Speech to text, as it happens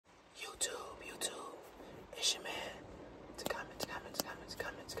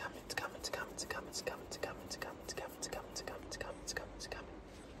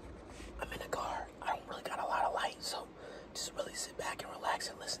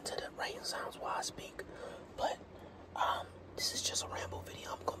rain sounds while I speak. But this is just a ramble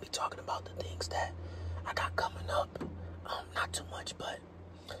video. I'm gonna be talking about the things that I got coming up. Not too much, but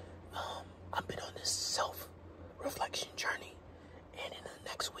I've been on this self-reflection journey, and in the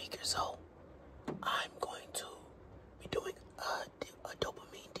next week or so, I'm going to be doing a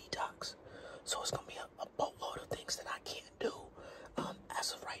dopamine detox. So it's gonna be a boatload of things that I can't do.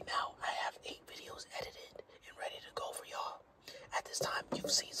 As of right now, I have 8 videos edited and ready to go for y'all. At this time,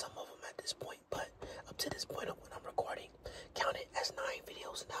 you've seen some of them at this point, but up to this point of when I'm recording, count it as 9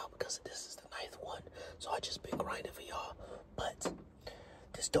 videos now because this is the 9th one. So I just been grinding for y'all. But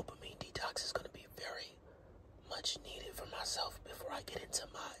this dopamine detox is going to be very much needed for myself before I get into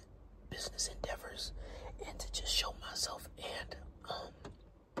my business endeavors, and to just show myself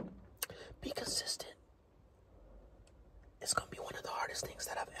and be consistent. It's going to be one of the hardest things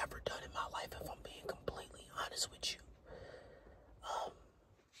that I've ever done in my life, if I'm being completely honest with you.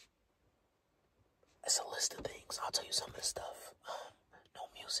 It's a list of things. I'll tell you some of the stuff. No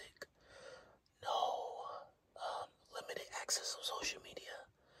music. No limited access to social media.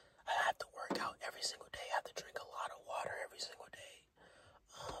 I have to work out every single day. I have to drink a lot of water every single day.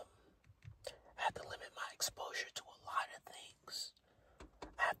 I have to limit my exposure to a lot of things.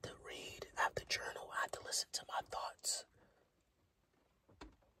 I have to read. I have to journal. I have to listen to my thoughts.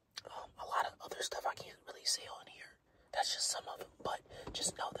 A lot of other stuff I can't really say on here. That's just some of it. But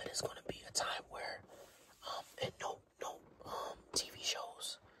just know that it's going to be a time where and no TV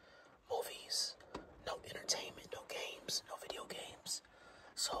shows, movies, no entertainment, no games, no video games.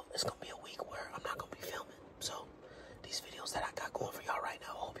 So it's going to be a week where I'm not going to be filming. So these videos that I got going for y'all right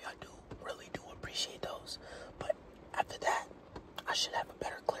now, I hope y'all really do appreciate those. But after that, I should have a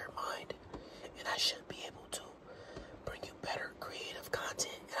better, clear mind, and I should be able to bring you better creative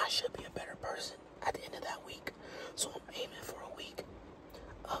content, and I should be a better person at the end of that week. So I'm aiming for a week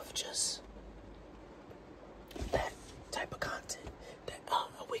of just that type of content, that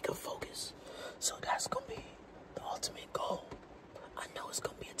a week of focus. So that's gonna be the ultimate goal. I know it's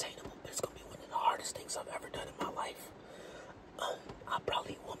gonna be attainable, but it's gonna be one of the hardest things I've ever done in my life. I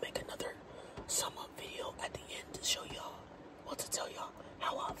probably will make another sum up video at the end to show y'all, well, to tell y'all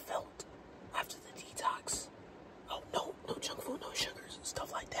how I felt after the detox. Oh, no junk food, no sugars, and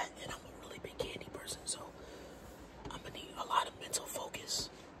stuff like that. And I'm a really big candy person, so I'm gonna need a lot of mental focus.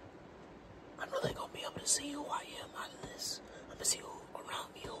 I'm really gonna be able to see who I am out of this. I'm gonna see who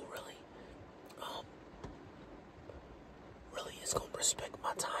around me who really is gonna respect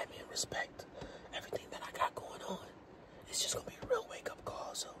my time and respect everything that I got going on. It's just gonna be a real wake-up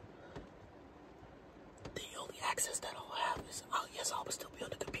call. So the only access that I'll have is, yes, I'll still be on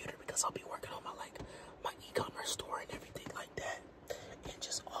the computer because I'll be working on my e-commerce store and everything like that, and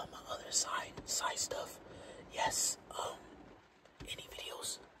just all my other side stuff. Yes, any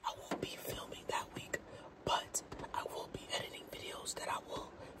videos I won't be filming that week, but I will be editing videos that I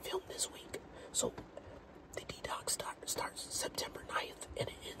will film this week. So the detox starts September 9th and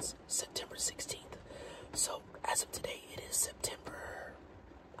it ends September 16th. So as of today, it is September,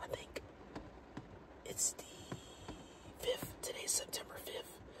 I think it's the 5th. Today's September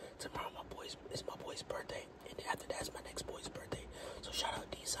 5th. Tomorrow is my boy's birthday, and after that is my next boy's birthday. So shout out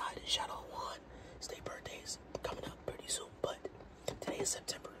D-Side and shout out Juan. Their birthdays coming up pretty soon, but today is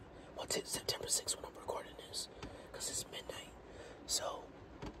September 6th when I'm recording this, because it's midnight. So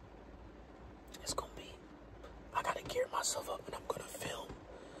it's gonna be, I gotta gear myself up, and I'm gonna film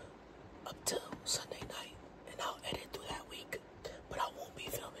up till Sunday night, and I'll edit through that week, but I won't be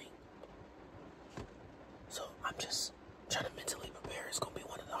filming. So I'm just trying to mentally prepare. It's gonna be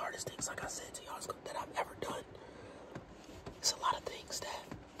one of the hardest things, like I said to y'all, that I've ever done. It's a lot of things that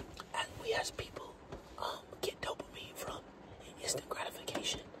we as people get dopamine from, instant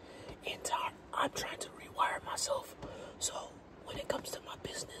gratification, and I'm trying to rewire myself. So when it comes to my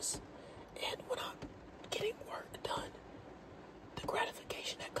business and when I'm getting work done, the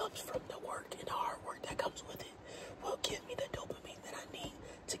gratification that comes from the work and the hard work that comes with it will give me the dopamine that I need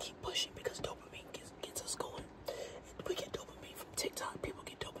to keep pushing, because dopamine gets us going. We get dopamine from TikTok, people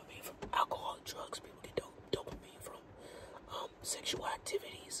get dopamine from alcohol, drugs, people get dopamine from sexual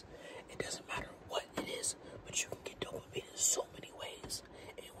activities. It doesn't matter what it is, but you can get dopamine in so many ways,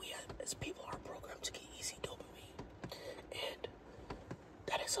 and we as people are programmed to get easy dopamine, and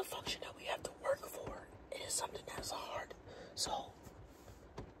that is a function that we have to work for. It is something that's hard. So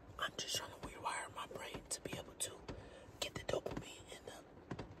I'm just trying to rewire my brain to be able to get the dopamine in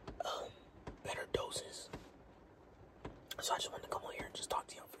the better doses. So I just wanted to come on here and just talk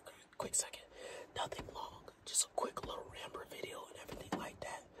to you for a quick second. Nothing long, just a quick little Ramble video and everything like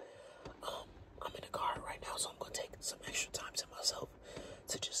that. I'm in the car right now, so I'm gonna take some extra time to myself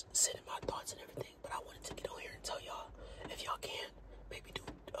to just sit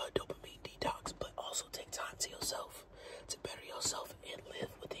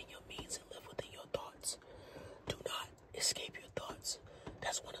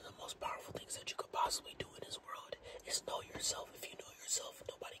That's one of the most powerful things that you could possibly do in this world, is know yourself. If you know yourself,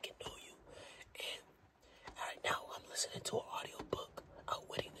 nobody can know you. And right now I'm listening to an audiobook,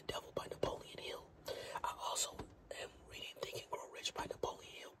 Outwitting the Devil by Napoleon Hill. I also am reading Think and Grow Rich by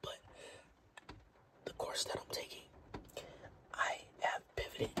Napoleon Hill, but the course that I'm taking, I have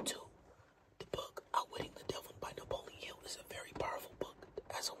pivoted to the book Outwitting the Devil by Napoleon Hill. It's a very powerful book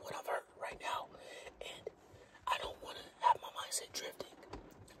as of what I've heard right now, and I don't want to have my mindset drifting.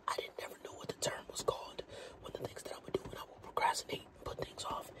 I didn't never know what the term was called. One of the things that I would do when I would procrastinate and put things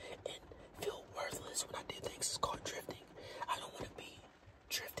off and feel worthless when I did things is called drifting. I don't want to be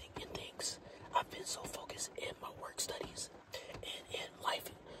drifting in things. I've been so focused in my work studies and in life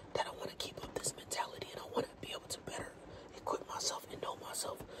that I want to keep up this mentality, and I want to be able to better equip myself and know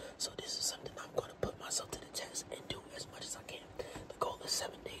myself. So this is something I'm going to put myself to the test and do as much as I can. The goal is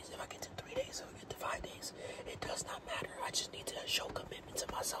 7 days. If I get to 3 days, if I get to 5 days, it does not matter. I just need to show commitment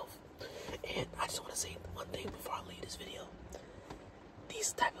to myself. And I just want to say one thing before I leave this video.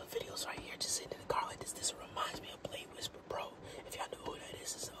 These type of videos right here, just sitting in the car like this reminds me of Blade Whisper Bro. If y'all know who that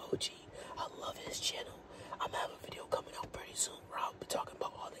is, it's an OG. I love his channel. I'm gonna have a video coming out pretty soon where I'll be talking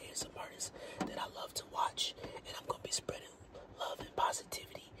about all the ASMR artists that I love to watch, and I'm gonna be spreading love and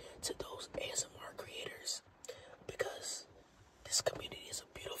positivity to those ASMR creators, because this community is a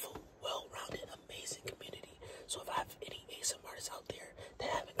beautiful, well-rounded, amazing community. So if I have any ASMR artists out there that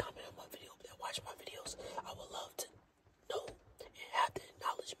haven't commented on my video, that watch my videos, I would love to know and have the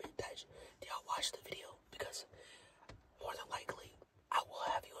acknowledgement that y'all watched the video, because more than likely I will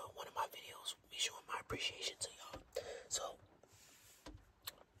have you in one of my videos, me showing my appreciation to y'all. So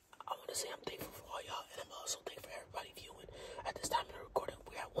I want to say I'm thankful for all y'all, and I'm also thankful for everybody viewing. At this time of the recording,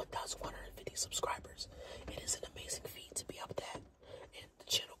 we're at 1,150 subscribers. It is an amazing feat to be up that and the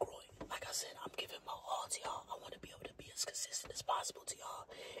channel growing. Like I said, I'm giving my all to y'all. I want to be able to be as consistent as possible to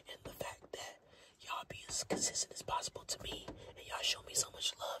y'all, and the fact that y'all be as consistent as possible to me, and y'all show me so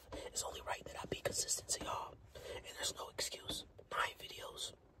much love, it's only right that I be consistent to y'all. And there's no excuse. 9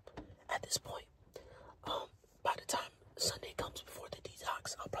 videos at this point. By the time Sunday comes before the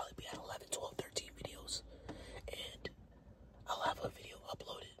detox, I'll probably be at 11, 12, 13 videos, and I'll have a video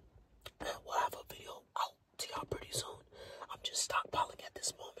uploaded, and we'll have a video out to y'all pretty soon. I'm just stockpiling at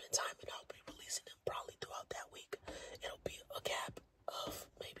this moment in time, and I'll be releasing them probably throughout that week. It'll be a gap of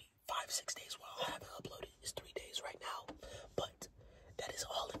maybe 5-6 days where I haven't uploaded. It's 3 days right now, but that is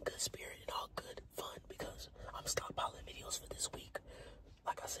all in good spirit and all good fun, because I'm stockpiling videos for this week.